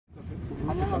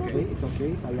it's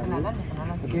okay sayangnya.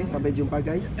 Oke, sampai jumpa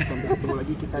guys. Sampai ketemu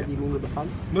lagi kita di minggu depan.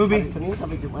 Nubi. Hari Senin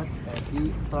sampai Jumat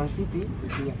di Trans TV.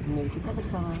 Ini kita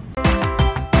bersama.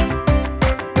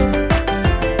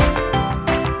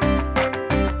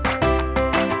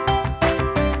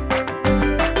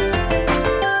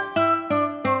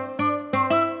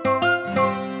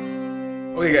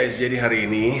 Oke guys, jadi hari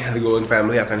ini The Golden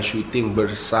Family akan syuting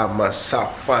bersama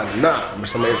Savana,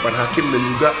 bersama Irfan Hakim dan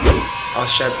juga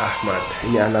Alshad Ahmad.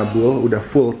 Ini Anabul, udah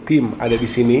full team ada di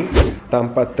sini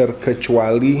tanpa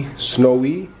terkecuali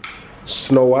Snowy,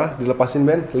 Snowa, dilepasin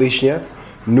Ben, leashnya,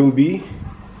 Nubi,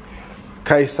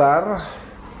 Kaisar,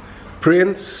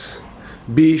 Prince,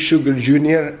 B, Sugar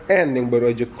Junior, and yang baru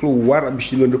aja keluar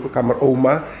abis dilunduk ke kamar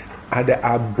Oma, ada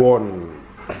Abon.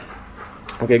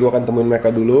 Oke, gue akan temuin mereka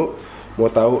dulu. Mau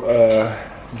tahu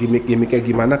gimmick-gimmicknya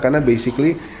gimana, karena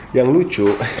basically yang lucu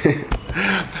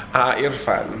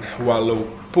Irfan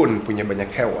walaupun punya banyak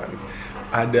hewan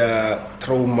ada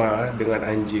trauma dengan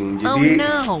anjing, jadi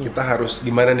kita harus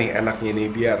gimana nih enaknya nih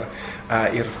biar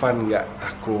Irfan nggak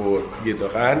takut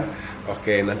gitu kan.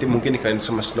 Oke, nanti mungkin dikaliin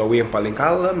sama Snowy yang paling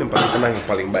kalem, yang paling tenang, yang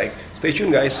paling baik. Stay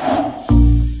tune guys.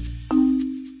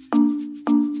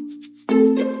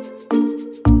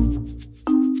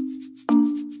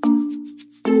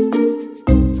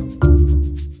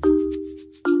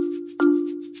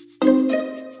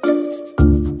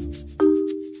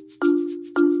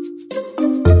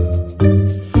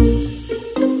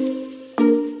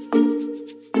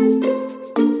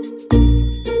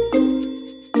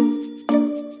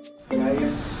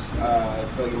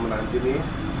 Lagi menanti nih,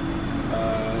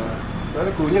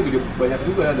 ternyata krunya gede banyak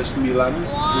juga, ada 9,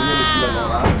 krunya ada 9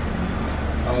 orang,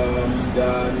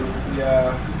 dan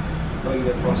ya lagi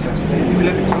lihat prosesnya. Ini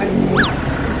dilihat di sana.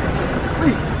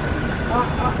 Wih,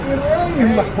 akhirnya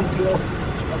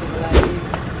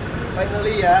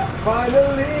Finally ya.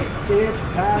 Finally it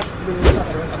happened.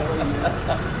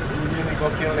 Ini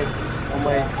gokil nih. Oh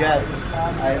my god.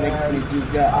 Akhirnya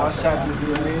juga Alshad di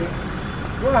sini.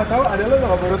 Gue nggak tahu, ada lo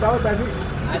nggak baru tahu tadi.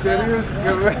 Serius,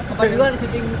 apa juga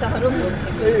syuting sama dulu.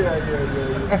 Iya.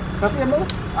 Tapi emang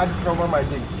ada trauma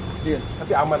mancing. Iya.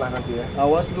 Tapi aman lah nanti ya.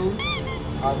 Awas lu.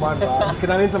 Aman lah.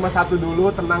 Kenalin sama satu dulu,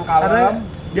 tenang Karena kalem.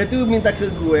 dia tuh minta ke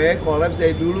gue collab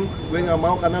saya dulu. Gue nggak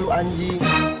mau karena lu anjing.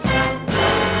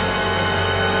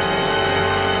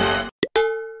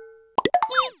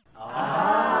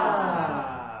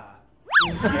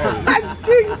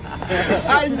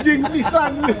 Anjing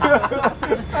pisan.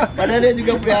 Padahal dia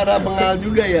juga pelihara bengal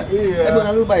juga ya. Iya.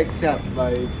 Bengal lu baik, sehat.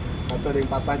 Baik. Satu ada yang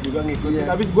patah juga ngikutin. Iya.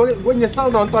 Habis gue nyesel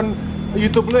nonton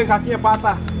YouTube lu yang kakinya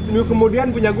patah. Seminggu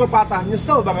kemudian punya gue patah.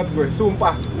 Nyesel banget gue,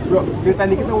 sumpah. Bro, cerita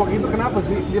dikit waktu itu kenapa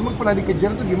sih? Dia emang pernah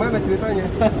dikejar tuh gimana ceritanya?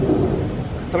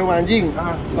 Terlalu anjing.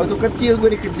 Waktu kecil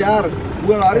gue dikejar,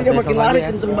 gue lari dia makin lari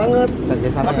kenceng banget.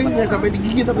 Tapi nggak sampai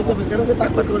digigit, tapi sampai sekarang gue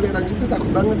takut kalau lihat anjing itu, takut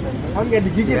banget. Oh nggak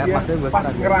digigit ya? Pas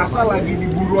ngerasa lagi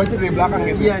diburu aja dari belakang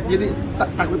gitu. Iya, jadi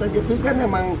takut aja. Terus kan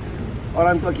emang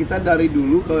orang tua kita dari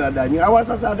dulu kalau ada anjing,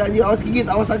 awas ada anjing, awas gigit,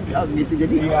 awas gitu.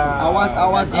 Jadi iya, awas.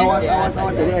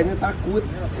 Jadi akhirnya takut.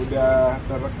 Udah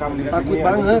terekam di sini. Takut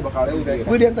banget.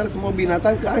 Gue diantar semua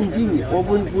binatang ke anjing,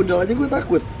 maupun pudel aja gue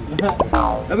takut.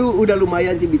 Tapi udah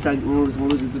lumayan sih bisa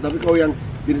ngelus-ngelus itu. Tapi kalau yang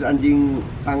jenis anjing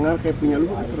sangar kayak punya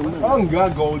lu kan serem banget. Oh enggak,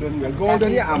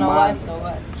 goldennya aman.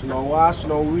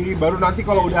 Snowy, baru nanti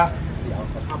kalau udah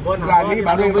berani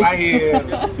baru yang terakhir.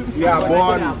 Iya,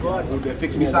 Abon. Udah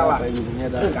fix bisa lah.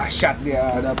 Dahsyat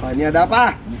dia. Ada apa? Ini ada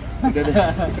apa? Udah deh.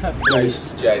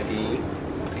 Guys, jadi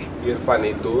Irfan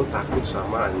itu takut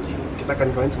sama anjing. Kita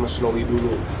akan kalian sama Snowy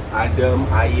dulu. Adem,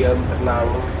 ayem,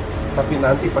 tenang. Tapi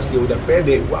nanti pas dia udah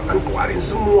pede, gua akan keluarin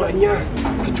semuanya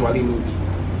kecuali Nubi.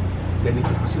 Dan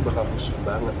itu pasti bakal busuk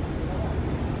banget.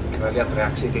 Kita lihat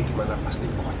reaksi kayak gimana, pasti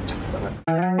kocak banget.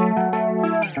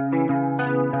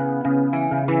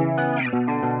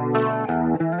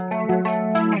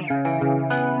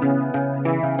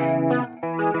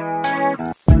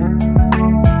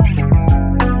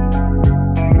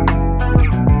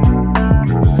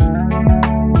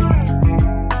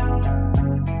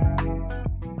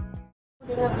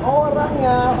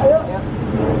 Orangnya, ayo.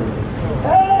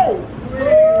 Hey.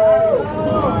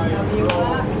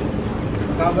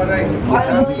 Kabarnya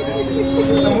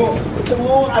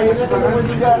ketemu akhirnya ketemu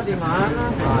juga. Di mana?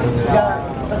 Ya,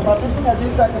 tempatnya sih nggak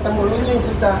susah, ketemu lu nya yang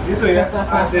susah. Gitu ya,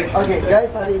 asik. Oke,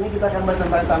 guys, hari ini kita akan bahas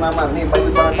tentang tanaman. Nih,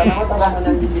 bagus banget tanaman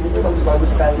yang di sini tuh bagus-bagus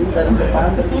sekali dari depan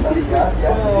kita lihat ya.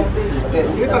 Oke,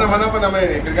 ini tanaman apa namanya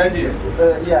nih? Gergaji ya?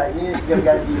 Iya, ini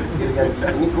gergaji.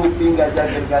 Ini kuping gajah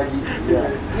gergaji. Iya.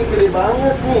 Ini gede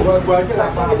banget nih. Gua aja nggak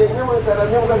Saking paham. gedenya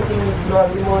monsteranya bukan King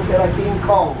Monstera King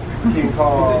Kong. King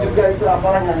Kong. Itu juga itu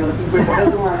apalah nggak ngerti gue, pokoknya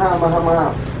itu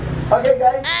mahal. Oke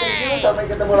guys, thank you, sampai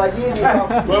ketemu lagi di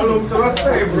Belum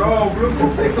selesai bro, belum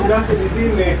selesai tugasnya di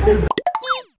sini.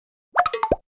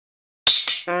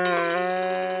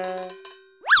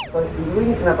 Sorry, dulu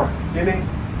ini kenapa? Ini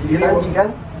Gigit anjing kan?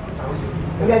 tahu sih.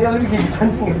 Enggak, jangan lu gigit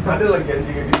anjing ya? Ada lagi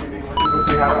anjingnya di sini masih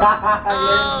berpelihara.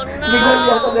 Ini gue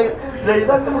lihat ada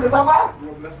jahitan tuh ke sama.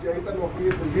 15 jahitan waktu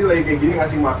itu dia lagi kayak gini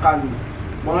ngasih makan.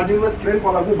 Malah dia ngeliat keren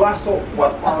kepala gue baso,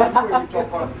 buat kepala gue yang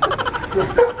dicopot.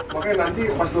 Makanya nanti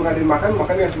pas lu ngadain makan,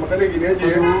 makannya ngasih makannya gini aja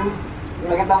ya.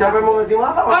 Siapa yang mau ngasih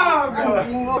makan? Ah,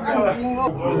 Anjing lu.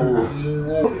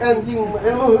 Anjing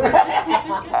lu.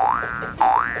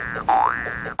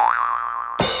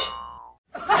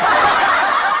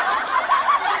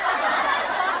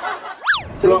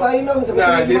 Ceritain dong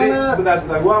sebenarnya Nah, jadi gimana? sebentar,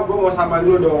 gua mau sama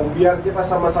dulu dong, biar kita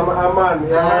sama-sama aman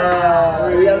ya.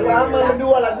 Biar lu aman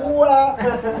berdua lah gua.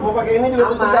 Mau pakai ini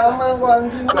juga tetap aman gua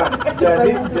anjing. Nah,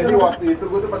 jadi waktu itu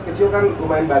gua tuh pas kecil kan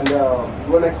lumayan bandel.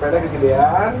 Gua naik sepeda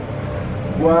kegedean,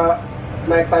 gua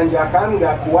naik tanjakan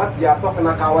nggak kuat, jatuh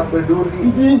kena kawat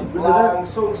berduri. Beneran?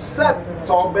 Langsung set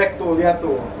sobek tuh, lihat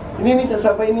tuh. Ini nih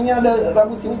sampai ininya ada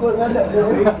rambut sini gua nggak ada.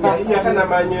 Ya iya kan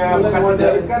namanya bekas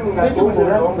dijahit kan nggak Itu tumbuh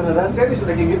dong. beneran. Saya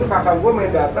sudah kayak gitu, kakak gue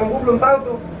main datang, gue belum tahu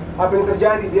tuh apa yang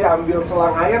terjadi. Dia ambil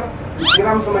selang air,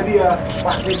 disiram sama dia.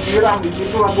 Pas disiram di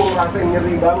situ lah gue ngerasa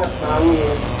nyeri banget,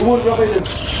 nangis. Umur berapa itu?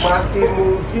 Masih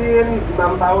mungkin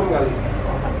 6 tahun kali.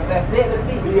 SD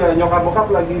berarti. Iya, nyokap bokap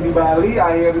lagi di Bali,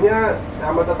 akhirnya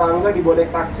sama tetangga di bodek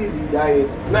taksi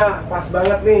dijahit. Nah, pas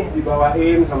banget nih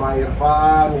dibawain sama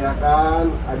Irfan, ya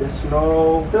kan, ada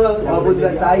Snow. Betul, yang walaupun udah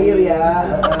udah jadi cair air. ya.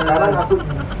 Sekarang aku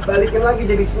balikin lagi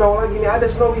jadi Snow lagi nih, ada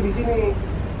Snowy di sini.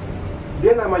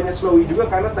 Dia namanya Snowy juga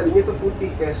karena tadinya tuh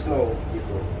putih kayak snow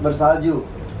gitu. Bersalju.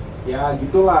 Ya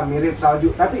gitulah, mirip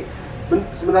salju. Tapi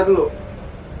sebentar dulu,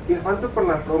 Irfan tuh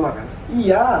pernah trauma kan?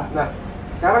 Iya, Nah,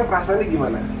 sekarang perasaannya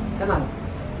gimana? Senang.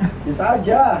 bisa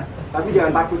aja. Tapi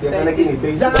jangan takut ya, karena gini,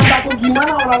 basic. Jangan takut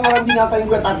gimana orang-orang binatang yang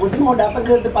gue takutin mau datang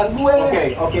ke depan gue.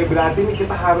 Oke, berarti ini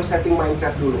kita harus setting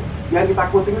mindset dulu. Yang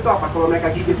ditakutin itu apa? Kalau mereka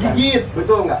gigit kan? Gigit.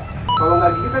 Betul nggak? Kalau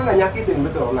nggak gigit kan nggak nyakitin,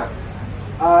 betul. Nah,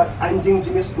 anjing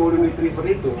jenis Golden Retriever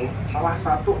itu salah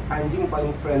satu anjing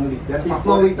paling friendly dan Si favorit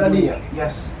Snowy tadi? dunia.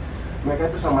 Yes.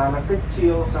 Mereka itu sama anak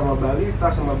kecil, sama balita,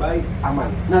 sama bayi, aman.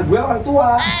 Nah, gue orang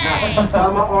tua. Nah,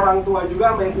 sama orang tua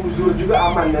juga, sama yang uzur juga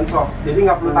aman dan soft. Jadi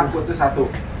nggak perlu takut, itu satu.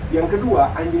 Yang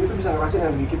kedua, anjing itu bisa ngerasain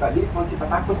energi kita. Jadi kalau kita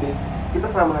takut deh, kita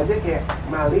sama aja kayak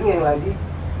maling yang lagi.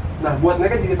 Nah, buat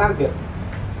mereka jadi target.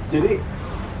 Jadi,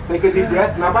 take a deep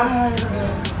breath, napas.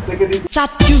 Take a deep breath. 1,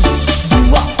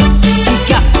 2,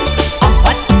 3,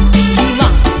 4, 5,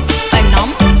 6,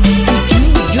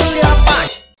 7, 8.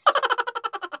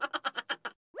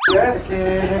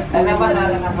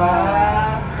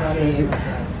 Nafas. Sorry.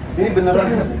 Ini beneran.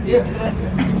 Iya beneran.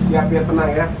 Siap ya,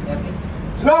 tenang ya.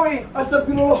 Snowy!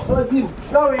 Astagfirullahaladzim.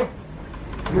 Snowy!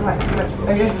 Relax.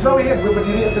 Snowy ya, gue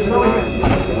berdiri atas Snowy ya.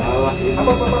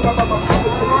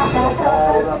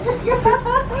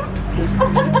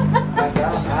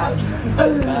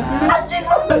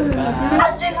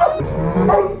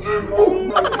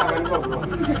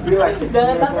 Relax.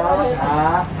 Jangan takut.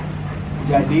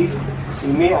 Jadi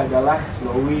ini adalah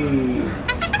Snowy.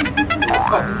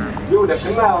 Dia udah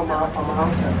kenal sama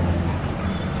Hamsa.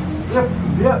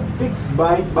 Dia fix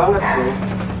baik banget bro.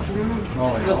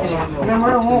 Nggak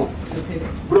mau.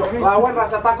 Bro, lawan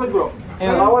rasa takut bro.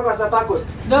 Lawan rasa takut.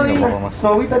 Snowy.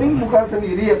 Snowy tadi bukan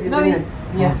sendiri ya pintunya.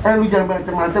 Iya. Lu jangan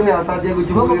macam-macam ya, asal dia gue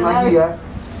juga beli lagi ya.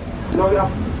 Snowy up.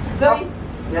 Snowy.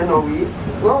 Ya Snowy.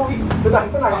 Snowy. Tenang.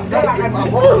 Jangan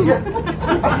ngomong ya.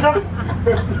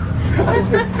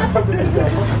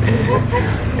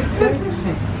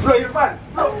 Bro Irfan.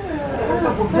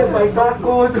 Takut dia baik banget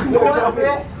bro.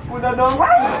 Udah dong.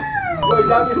 Gue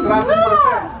jamin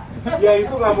 100%. Dia itu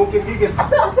nggak mungkin gigit.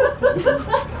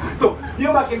 Tuh, dia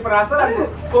makin penasaran tuh.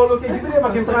 Kalau kayak gitu dia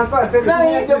makin penasaran. Saya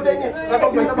Sini aja udah ini. Sama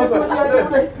gue.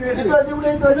 Itu aja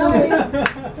udah itu aja.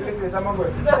 Sini sama gue.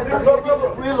 Bro.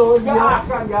 Wilo Nggak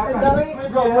akan.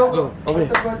 Bro. Oke.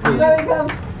 Snowy kam.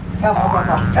 Kam apa?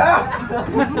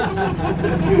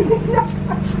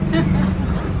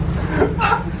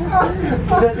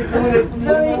 Udah dikemudian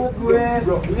banget gue.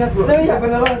 Bro, lihat bro. Iya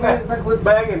beneran gue takut.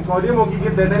 Bayangin, kalau dia mau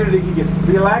gigit dari tadi udah gigit.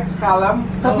 Relax, kalem.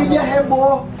 Tapi dia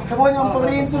heboh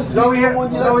nyamperin terus Snowy here, mau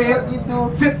Snowy here. jilat gitu.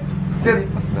 Sit.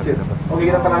 Oke,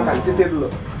 kita tenangkan. Sitir dulu.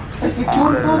 Si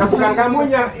tuntut. Nah, bukan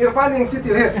kamunya, Irfan yang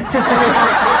sitir here.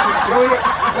 Snowy here.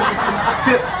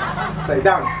 Sit. Stay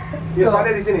down.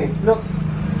 Irfannya di sini. Look,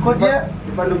 kok dia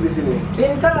Irfan duduk di sini.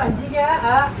 Pinter anjing ya.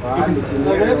 Duduk sini,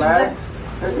 relax.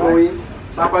 Snowy.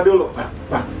 Sapa dulu.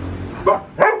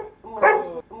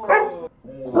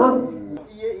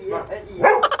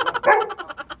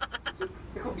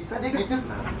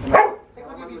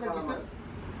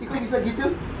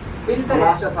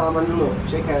 salaman dulu,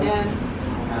 shake hand. Ya.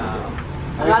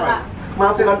 Irfan.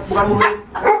 Maaf, bukan muhrim.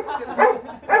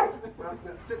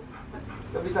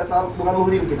 Gak bisa salam, bukan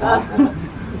muhrim kita.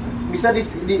 Bisa di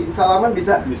salaman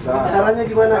bisa. Bisa. Caranya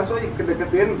gimana? Langsung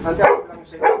deketin, nanti aku bilang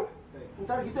shake hand.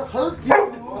 Ntar gitu hug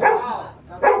gitu.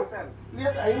 100%.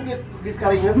 Lihat aing geus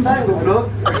karingetan goblok.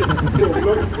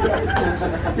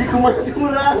 Di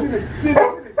kumas. Sini. Stay.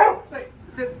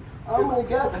 Sit. Oh my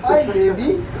god, hi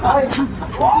baby. Hi.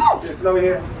 Wow. Snowy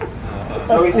here.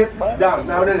 Snowy sit down.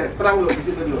 Nah udah deh, tenang dulu, di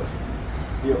situ dulu.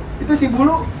 Yuk. Itu si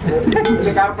bulu.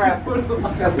 Ini karpet.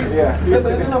 Iya.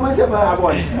 Itu namanya siapa?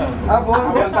 Abon.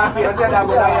 Abon sapi, nanti ada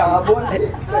abon ayam. Abon sih.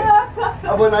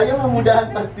 Abon ayam yang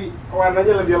mudahan pasti.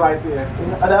 Warnanya lebih light ya.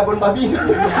 Ada abon babi.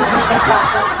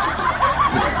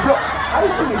 Bro, ayo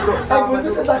sini bro. Gue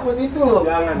tuh setakut itu loh.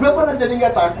 Jangan. Gue pernah jadi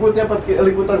nggak takut ya pas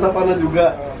liputan savana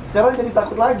juga. Sekarang jadi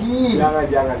takut lagi.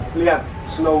 Jangan. Lihat,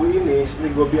 Snowy ini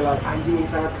seperti gue bilang anjing yang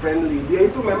sangat friendly. Dia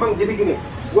itu memang jadi gini.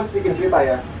 Gue sedikit cerita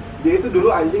ya. Dia itu dulu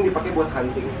anjing dipakai buat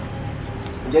hunting.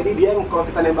 Jadi dia yang kalau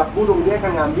kita nembak burung, dia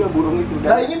akan ngambil burung itu.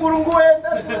 Nah ini burung gue.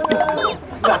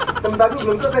 Nah, tadi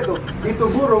belum selesai tuh. Itu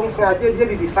burung sengaja dia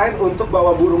didesain untuk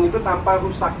bawa burung itu tanpa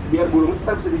rusak, biar burung itu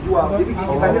tetap bisa dijual. Jadi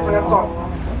gigitannya sangat soft.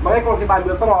 Makanya kalau kita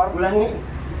ambil telur, Ulangi.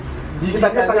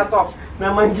 gigitannya sangat soft.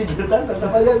 Namanya gigitan tetap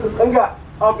aja. Enggak.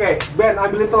 Oke, Ben,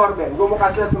 ambilin telur Ben. Gue mau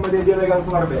kasih lihat sama dia megang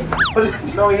telur Ben.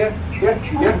 Snowy ya, ya.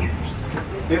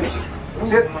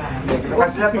 Sit. Nih, kita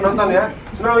kasih lihat penonton ya.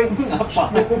 Snowy.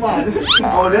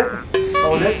 Hold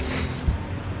it.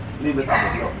 Libet apa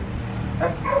bro?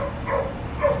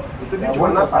 Itu dia cuma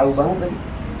napas. Tahu banget lagi.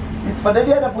 Padahal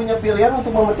dia ada punya pilihan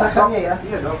untuk memecahkannya ya.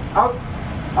 Iya dong. Out.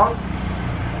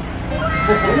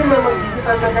 Ini memang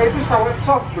gigitan mereka itu sangat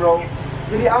soft bro.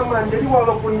 Jadi aman. Jadi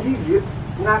walaupun gigit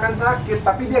nggak akan sakit,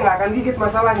 tapi dia nggak akan gigit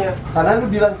masalahnya. Karena lu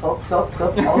bilang stop. Oh,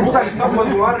 bukan stop buat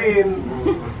ngeluarin.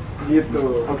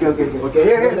 Gitu. Oke.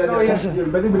 Ya.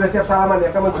 Berarti udah siap salaman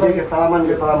ya? Kamu Oke, salaman.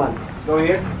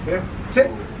 Snowy here. Sit.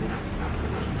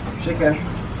 Shake hand.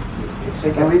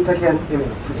 Shake hand.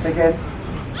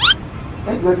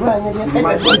 Dua-duanya dia.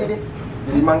 Dua-duanya dia.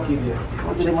 Jadi monkey dia.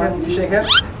 Oh, jadi Shake hand. monkey. You shake hand.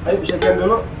 Ayo shake hand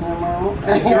dulu. Nggak mau.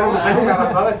 Aku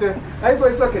garang banget cuy. Ayo bro,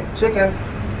 it's okay. Shake hand.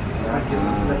 Nah, gitu.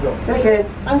 Let's go. Shake hand.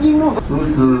 Anjing lu.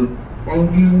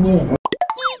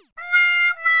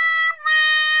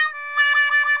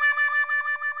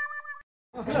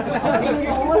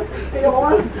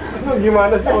 Lu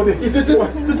gimana sih mau Itu tuh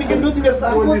si gendut juga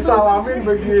takut. mau disalamin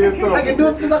begitu?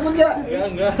 Gendut lu takut ya?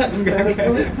 Enggak.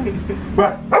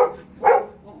 Bah.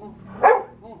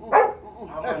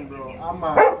 Aman bro,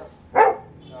 aman.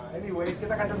 Nah, anyways,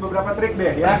 kita kasih beberapa trik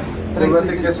deh ya. Beberapa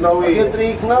trik ke Snowy. Oke,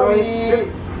 trik Snowy.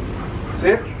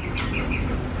 Sit.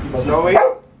 Snowy.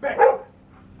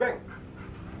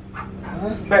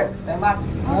 Bang. Tembak.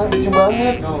 Lucu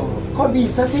banget. Kok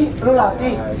bisa sih? Lu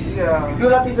latih? Iya.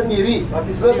 Lu latih sendiri? Latih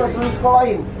Lu sendiri. pas lu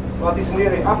sekolahin? Latih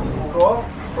sendiri. Up, roll.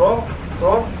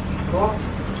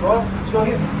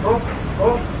 Snowy.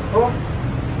 Roll.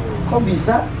 Kok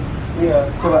bisa? Iya.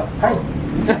 Coba. Hai.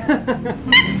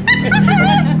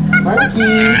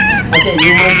 Monkey. Oke,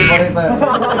 you monkey forever.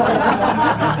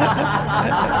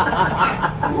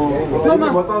 Ini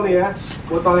botol nih ya.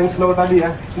 Botol yang Snow tadi ya.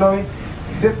 Snowy.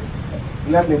 Sit.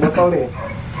 Lihat nih botol nih.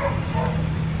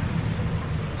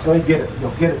 Snowy, get it. Yo,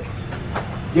 get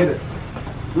it.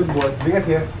 Good boy. Bring it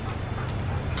here.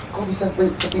 Kok bisa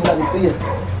sepintar itu ya?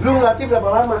 Lu ngelatih berapa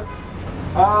lama?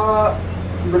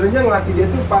 Sebenarnya ngelatih dia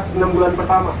tuh pas 6 bulan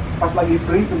pertama. Pas lagi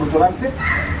free kebetulan. Sit.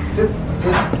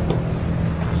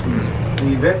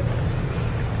 Leave it.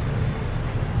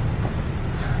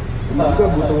 Ini juga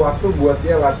butuh waktu buat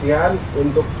dia latihan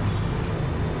untuk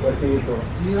seperti itu.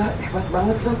 Gila, hebat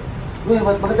banget lu. Lu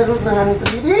hebat banget lu nanganin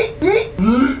sendiri.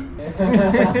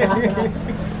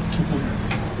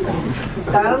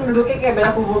 Sekarang duduknya kayak bela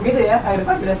kubu gitu ya.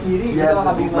 Irfan bela sendiri gitu sama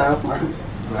Kak Bima. maaf.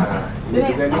 Nah,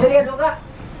 Jadi dia duduk Kak.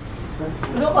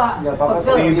 Duduk Kak. Enggak apa-apa, Kok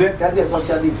bisa? Leave it. kan dia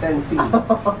social distancing.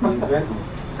 leave it.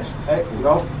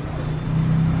 Go.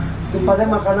 Itu pada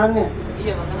makanannya.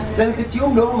 Iya makanannya. Dan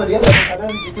kecium dong sama dia ada makanan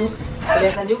gitu.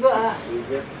 Kelihatan juga. Leave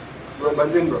it. Bro,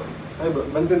 bantuin bro. Ayo bro,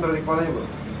 bantuin taruh di kepalanya bro.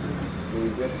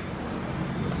 Leave it.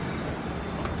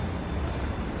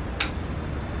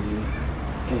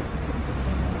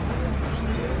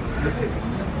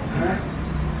 Hah?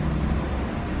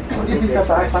 Kok dia bisa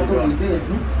taat patuh gitu ya?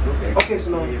 Oke,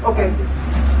 Snow. Oke.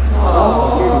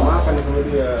 Oke, dimakan sama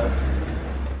dia.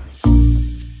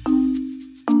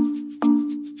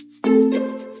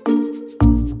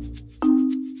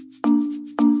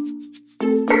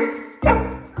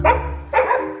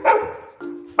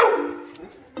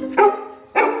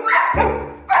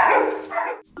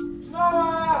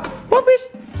 Snowy!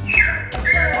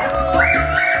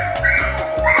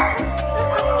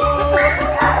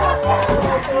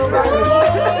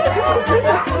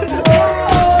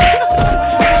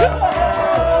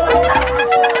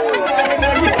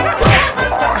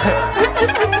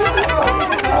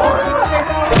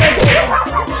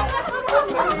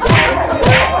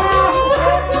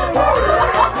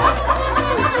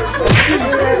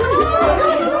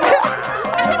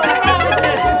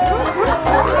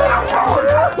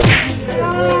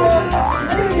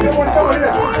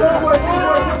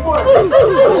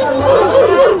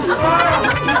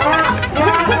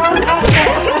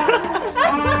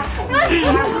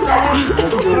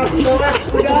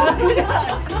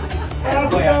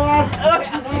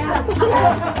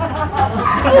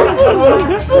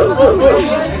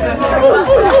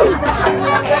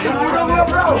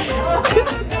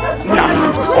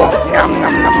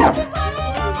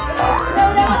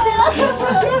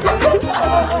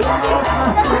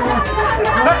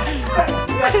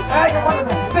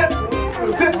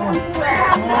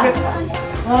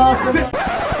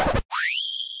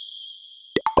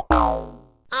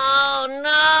 Oh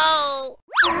no!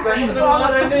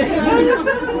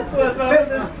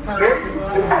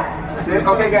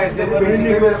 Oke guys, jadi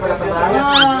basically udah pada tenang.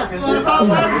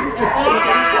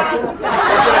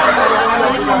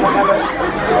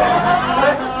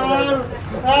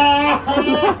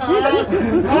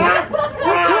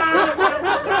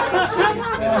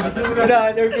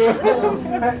 Udah cukup.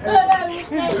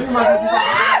 Masih sisa.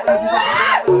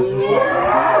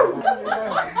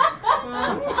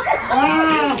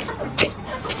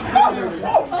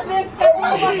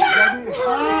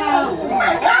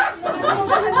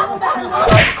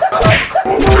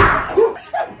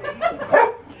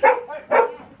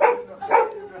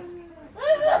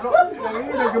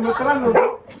 Ini udah gemeteran loh.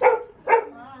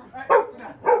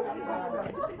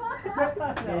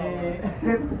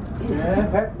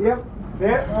 Diam.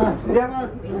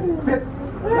 Sit.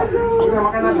 Udah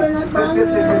makan lagi.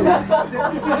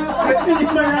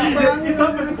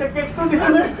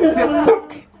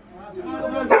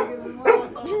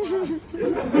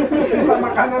 Sisa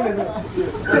makanan ya.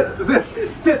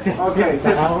 Sit. Oke,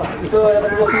 sit. Itu udah pada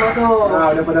duduk semua tuh. Nah,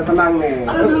 udah pada tenang nih.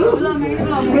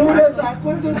 Gue udah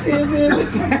takut tuh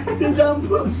si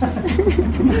jambul.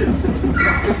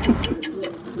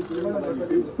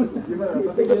 Gimana?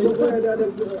 Tapi kalau ada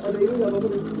ini nggak apa-apa.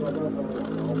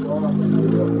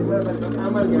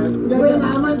 Aman kan? Gue yang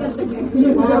aman kan?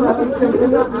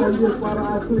 Anjir parah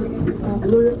asli.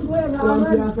 Lu yang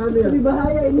biasa nih. Lebih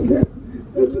bahaya ini.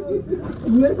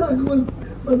 Gue takut.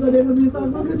 Pas ada yang lebih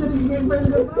takut kan jadi gembel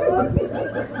gak tahu.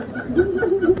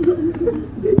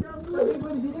 Tapi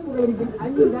gue di sini bukan bikin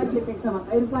anjir kan, cekek sama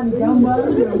Irfan jambal.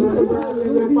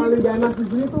 Yang paling ganas di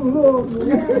sini tuh lu,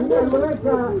 bukan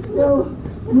mereka. Yo,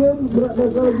 gue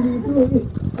bakal gini itu lagi.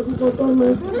 Aku potong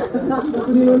mas. Aku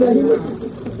dinondahin.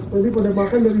 Tadi pada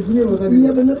makan dari sini loh tadi.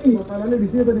 Iya bener ih. Makanannya di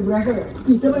sini tadi berasa ya?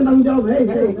 Bisa main tanggung jawab ya.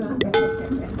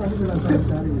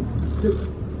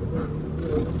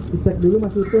 Dicek dulu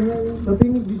Mas Utuhnya. Tapi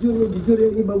ini jujur ya,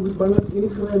 ini bagus banget,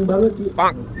 ini keren banget sih.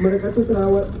 Mereka tuh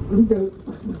terawat. Ini jangan.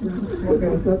 Oke,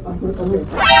 asal kamu.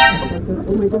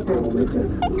 Oh my god, oh my god.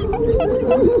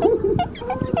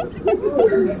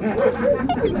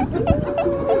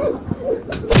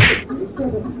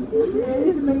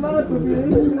 Ini seneng banget tuh.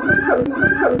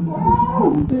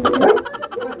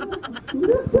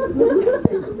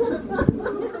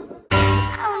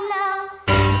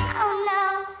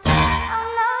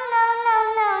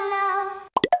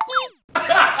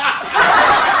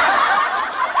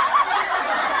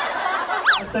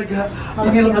 Astaga,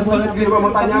 ini lemes banget gue. Coba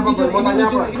mau tanya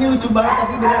apa? Ini lucu banget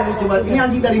tapi beneran lucu banget. Ini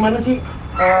anjing dari mana sih?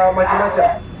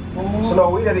 Macam-macam.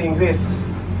 Snowy dari Inggris.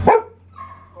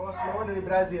 Kalau Snowy dari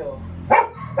Brazil.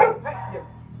 Diam.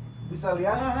 Bisa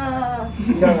lihat?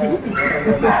 Enggak.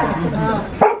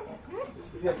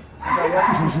 Bisa lihat?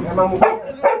 Emang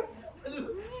mukanya.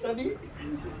 Tadi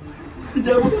si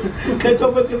Jamu kayak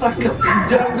copet ketangkap.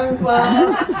 Jangan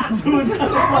Pak, sudah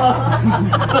Pak.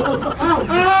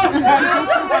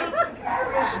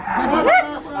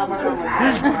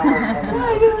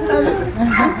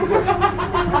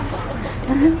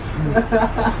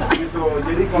 Gitu.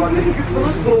 Jadi kalau sih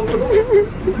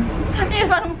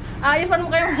Irfan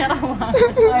mukanya merah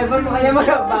banget. Irfan mukanya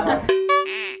merah banget.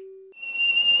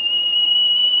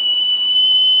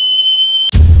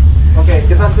 Oke,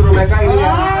 kita suruh mereka ini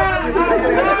ya.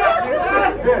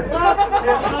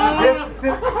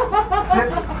 Sit.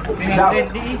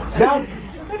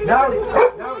 Down.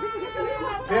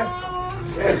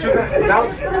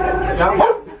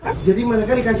 Jadi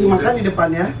mereka dikasih makan di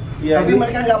depannya, Iya, tapi ini-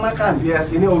 mereka nggak makan. Yes,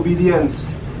 ini obedience.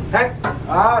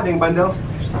 Ada yang bandel.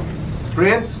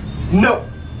 Prince, no.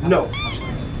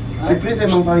 Si Prince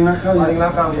emang paling nakal ya. Paling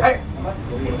nakal.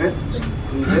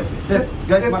 Sit.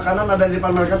 Guys, makanan ada di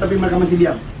depan mereka tapi mereka masih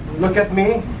diam. Look at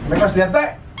me. Mereka harus lihat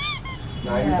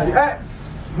Nah ini tadi.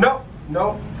 No.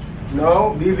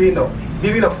 Bibi no.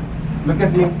 Look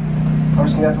at me.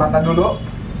 Harus lihat mata dulu.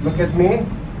 Look at me.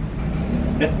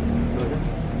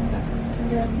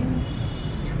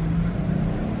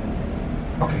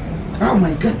 Oke. Oh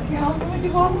my god. Ya ampun, di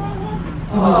bawah.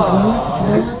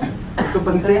 Itu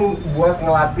penting buat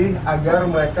ngelatih agar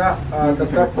mereka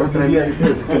tetap obedient.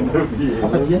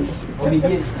 Apa dia?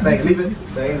 Saya leave it.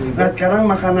 Nah sekarang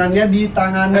makanannya di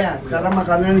tangannya. Sekarang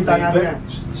makanannya di tangannya.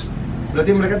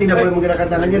 Berarti mereka tidak boleh menggerakkan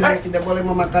tangannya dan tidak boleh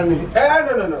memakan ini.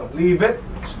 No. Leave it.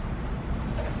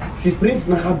 Si Prince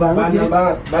nakal banget ya. Bandel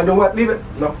banget. Bandung banget. Leave it.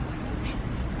 No.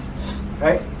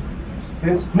 Hey,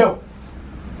 Prince. No.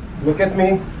 Look at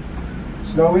me.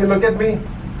 Snowy, look at me.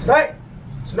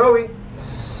 Snowy.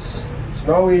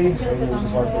 Snowy,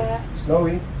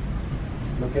 Snowy,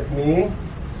 look at me.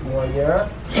 Semuanya,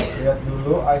 lihat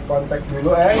dulu, eye contact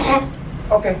dulu,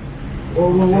 oke.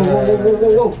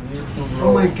 Wow.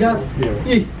 Oh my god.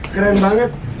 Ih, keren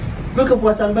banget. Gue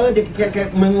kepuasan banget ya,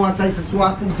 kayak menguasai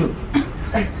sesuatu tuh.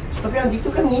 Tapi anjing itu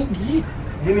kan gigit.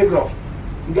 Gini bro,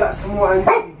 nggak semua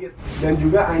anjing gigit. Dan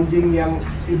juga anjing yang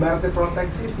ibaratnya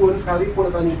proteksi pun,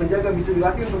 sekalipun atau anjing penjaga bisa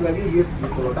dilatih untuk nggak gigit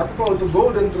gitu loh. Tapi kalau untuk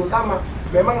golden terutama,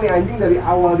 memang nih anjing dari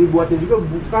awal dibuatnya juga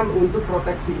bukan untuk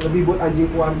proteksi, lebih buat anjing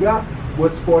keluarga,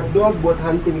 buat sport dog, buat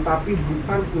hunting, tapi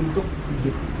bukan untuk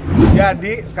gigit.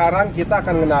 Jadi sekarang kita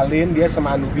akan ngenalin dia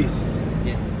sama Anubis.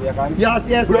 Ya kan?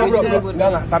 Yes. Bro.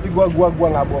 Enggak, tapi gua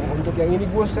nggak bohong. Untuk yang ini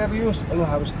gua serius, lu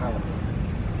harus kalah.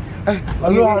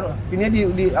 Lu ini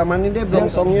diamanin deh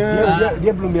blongsongnya.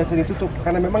 Dia belum biasa ditutup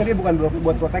karena memang dia bukan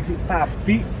buat proteksi,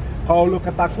 tapi kalau lu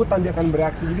ketakutan dia akan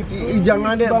bereaksi. Jadi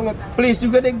jangan deh banget. Please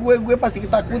juga deh, gue pasti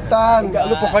ketakutan. Enggak,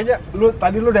 lu pokoknya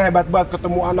tadi lu udah hebat banget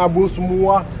ketemu anabul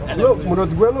semua. Lu menurut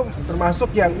gue lu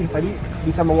termasuk yang tadi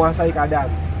bisa menguasai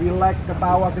keadaan. Relax,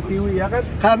 ketawa, ketiwi ya kan?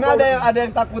 Karena ada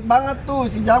yang takut banget tuh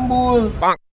si Jambul.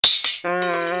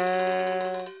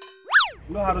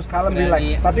 Lu harus kalem,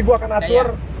 relax. Tapi gua akan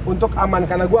atur untuk aman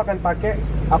karena gua akan pakai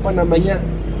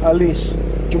leash.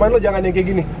 Cuman lu jangan yang kayak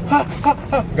gini.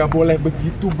 Gak boleh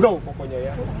begitu, bro,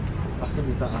 pokoknya ya. Pasti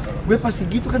bisa. Gue pasti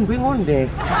gitu kan, gue ngondek.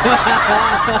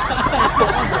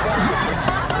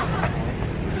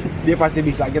 Dia pasti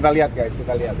bisa. Kita lihat, guys.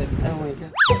 Kita lihat. Oh my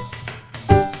god.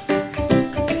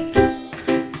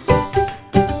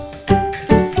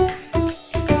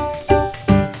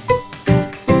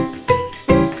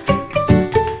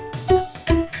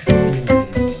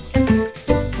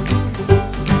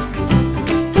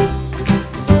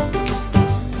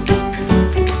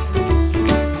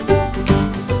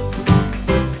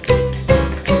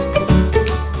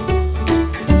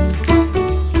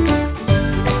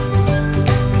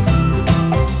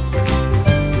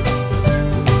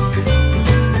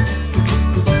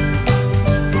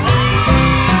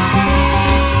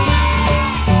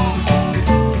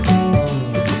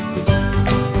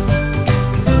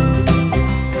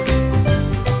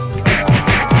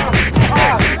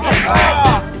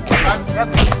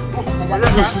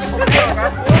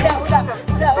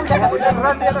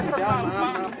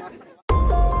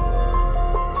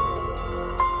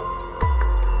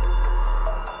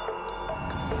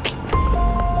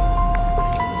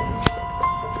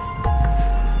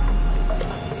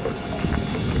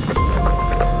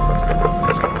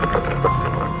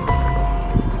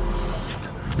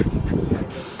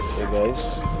 Guys,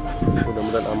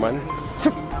 mudah-mudahan aman.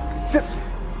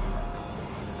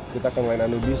 Kita akan main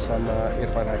Anubis sama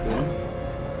Irfan Hakim.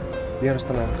 Dia harus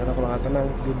tenang, karena kalau nggak tenang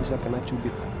dia bisa kena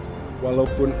cubit.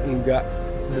 Walaupun enggak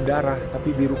berdarah, tapi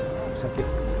biru, sakit.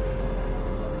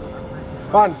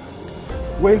 Pan,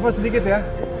 gue info sedikit ya.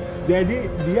 Jadi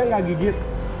dia nggak gigit,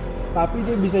 tapi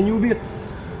dia bisa nyubit.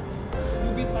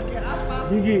 Nyubit pakai apa?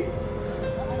 Gigi.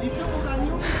 Itu bukan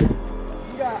nyubit.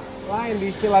 Enggak, lain di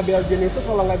istilah Belgian itu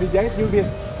kalau nggak dijahit nyubit.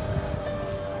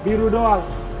 Biru doang.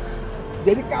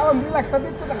 Jadi kalem, relax,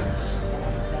 tapi tenang.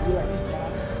 Relax.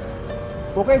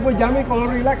 Pokoknya gue jamin kalau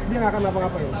relax dia nggak akan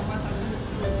ngapa-ngapain.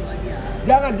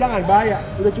 Jangan, bahaya.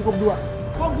 Udah cukup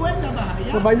 2. Kok gue nggak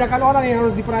bahaya? Kebanyakan orang yang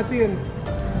harus diperhatiin.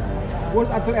 Gue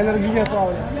harus atur energinya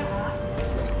soalnya.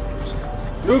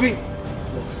 Ruby.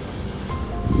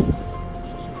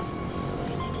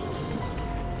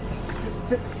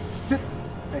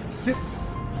 Sit.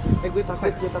 Gue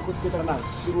takut, tenang.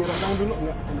 Ini renang dulu,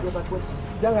 enggak? Gue takut.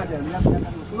 Jangan lihat dulu.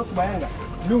 Lu kebayang nggak?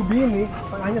 Lubi ini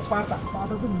setengahnya Sparta.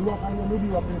 Sparta itu 2 kalinya Lubi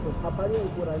waktu itu. Apanya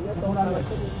ukurannya? Ukurannya.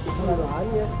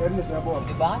 Serius nggak bohong.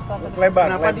 Lebar.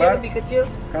 Kenapa dia lebih kecil?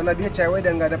 Karena dia cewek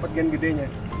dan nggak dapat gen gedenya.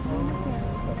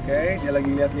 Oke, dia lagi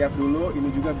lihat-lihat dulu. Ini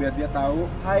juga biar dia tahu.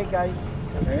 Hai guys.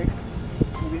 Oke.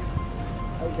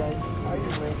 Hai guys.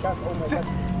 Oh my god.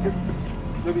 Sit.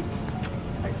 Lubi.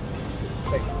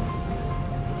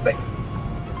 Stay.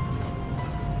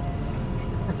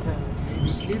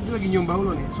 Dia tuh lagi nyoba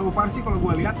lo nih. So far sih kalau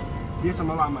gue lihat dia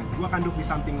sama lo aman. Gue akan duduk di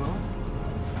samping lo,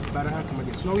 barengan sama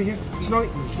dia. Snowy here. Snowy.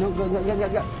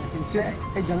 Enggak.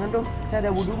 Jangan dong. Saya ada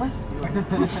wudhu, Mas. Relax.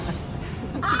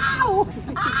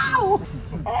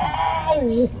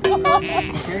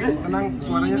 Oke, tenang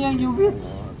suaranya. Ini yang nyubit.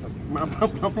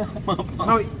 Maaf.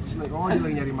 Snowy. Oh, dia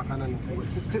lagi nyari makanan.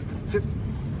 Sit.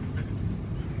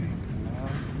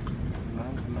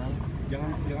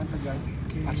 Tenang. Jangan tegang.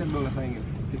 Acet dulu lah sayangin.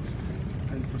 Fix.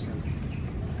 100%.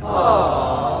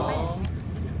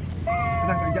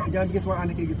 Tenang, jangan bikin suara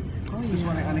aneh kayak gitu. Itu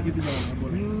suara yang aneh gitu jangan, nggak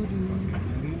boleh.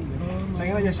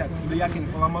 Sayangin aja Syat, udah yakin.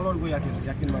 Kalau sama lo gue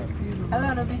yakin banget. Halo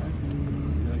Nobis.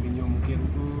 Lagi nyium mungkin.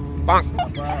 Bang.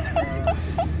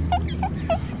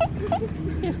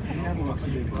 Ya, mau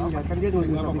maksudnya. Enggak kan dia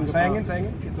ngeliatin Sayangin.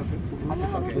 It's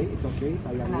okay,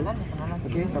 sayangin.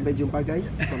 Oke, sampai jumpa guys.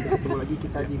 Sampai ketemu lagi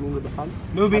kita di minggu depan.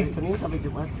 Nubi. Hari Senin sampai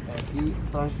Jumat di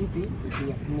Trans TV.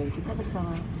 Ini kita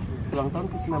bersama ulang tahun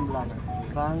ke-19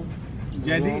 Trans.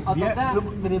 Jadi Ototnya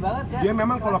gede banget ya. dia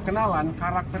memang kalau kenalan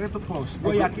karakternya tuh close.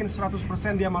 Gue yakin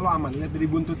 100% dia malu aman. Lihat dari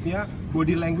buntutnya,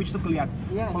 body language tuh kelihatan.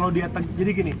 Iya. Kalau dia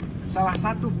jadi gini, salah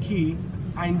satu key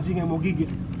anjing yang mau gigit,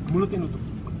 mulutnya nutup.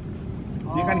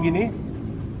 Dia kan gini,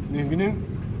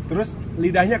 terus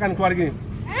lidahnya kan keluar gini.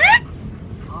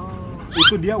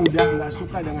 Itu dia udah nggak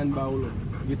suka dengan bau lo,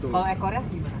 gitu. Kalau ekornya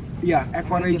gimana? Iya,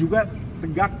 ekornya juga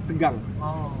tegang.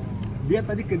 Oh. Dia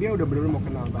tadi ke dia udah bener-bener mau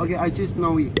kenal. Oke, I choose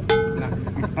Snowy. Nah,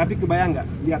 tapi kebayang nggak?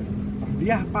 Lihat,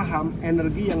 dia paham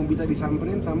energi yang bisa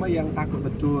disamperin sama yang takut.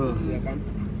 Betul. Ya kan?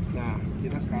 Nah,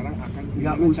 kita sekarang akan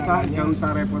Nggak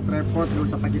usah repot-repot, nggak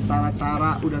usah pakai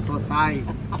cara-cara, udah selesai.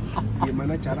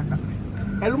 gimana cara Kak?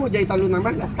 Lu mau jahitan lu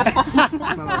nambah nggak?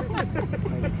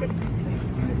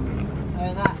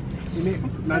 Ayo Kak. Ini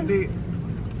nanti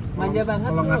Manja banget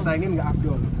kalau nggak lu. sayangin nggak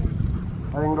abdol.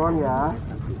 Paling doang ya.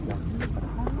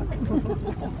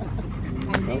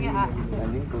 Anjing ya.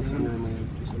 Anjing kursi.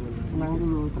 Tenang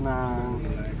dulu, tenang.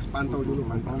 Relax, pantau dulu,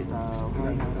 pantau.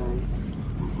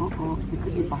 Itu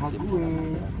di paha gue.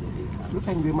 Lu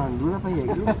pengen gue mandul apa ya?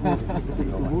 Lu betul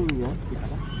itu mulu ya.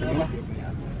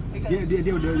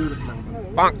 Dia udah tenang.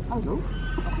 Pak. Halo.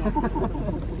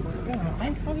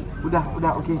 Udah,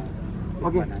 oke.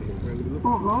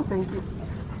 Oh, thank you.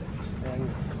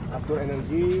 Atur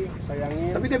energi,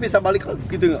 sayangin. Tapi dia bisa balik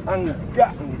gitu nggak?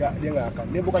 Enggak, dia nggak akan.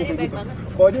 Dia bukan kayak gitu.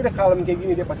 Kalau dia udah kalem kayak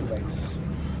gini, dia pasti baik.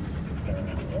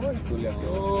 Oh, itu lihat.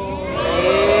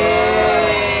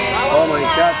 Oh my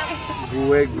god,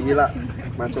 gue gila,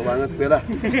 maco banget gue dah.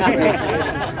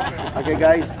 Oke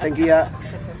guys, thank you ya.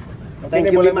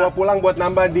 Thank you boleh bawa pulang buat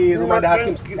nambah di rumah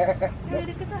Hakim.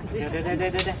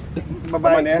 Bye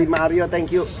bye, ya. di Mario,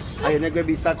 thank you. Akhirnya gue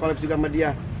bisa collab juga sama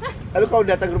dia. Lalu kalau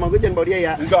datang ke rumah gue jangan bawa dia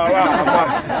ya. Enggak lah, apa?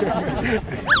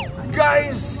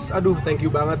 Guys, aduh thank you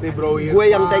banget nih bro.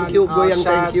 Gue yang thank you.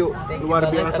 Luar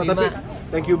biasa, tapi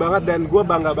thank you banget dan gue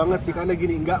bangga banget sih karena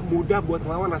gini, nggak mudah buat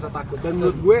ngelawan rasa takut. Dan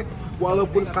menurut gue,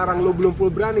 walaupun sekarang lo belum full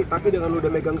berani, tapi dengan lo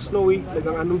udah megang Snowy,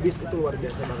 megang Anubis itu luar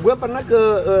biasa banget. Gue pernah ke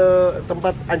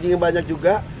tempat anjing yang banyak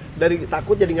juga. Dari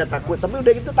takut jadi nggak takut, tapi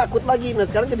udah itu takut lagi. Nah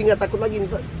sekarang jadi nggak takut lagi.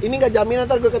 Ini nggak jamin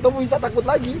ntar gue ketemu bisa takut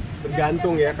lagi.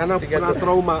 Tergantung ya, karena pernah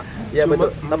trauma. Ya betul.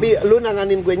 Tapi lu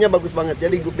nanganin gue nya bagus banget.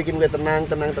 Jadi gue bikin gue tenang.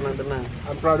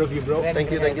 I'm proud of you bro.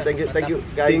 Thank you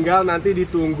guys. Tinggal nanti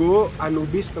ditunggu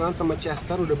Anubis kenalan sama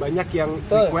Chester, udah banyak yang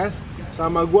request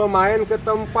sama gua main ke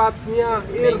tempatnya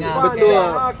Irfan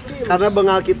Hakim. Karena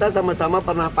bengal kita sama-sama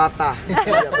pernah patah.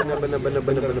 Iya bener.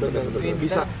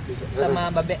 Bisa.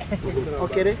 Sama Babe.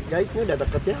 Oke deh guys, ini udah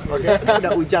deket ya. Oke, ini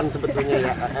udah hujan sebetulnya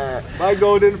ya. Bye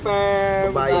Golden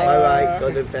Fam. Bye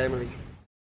Golden Family.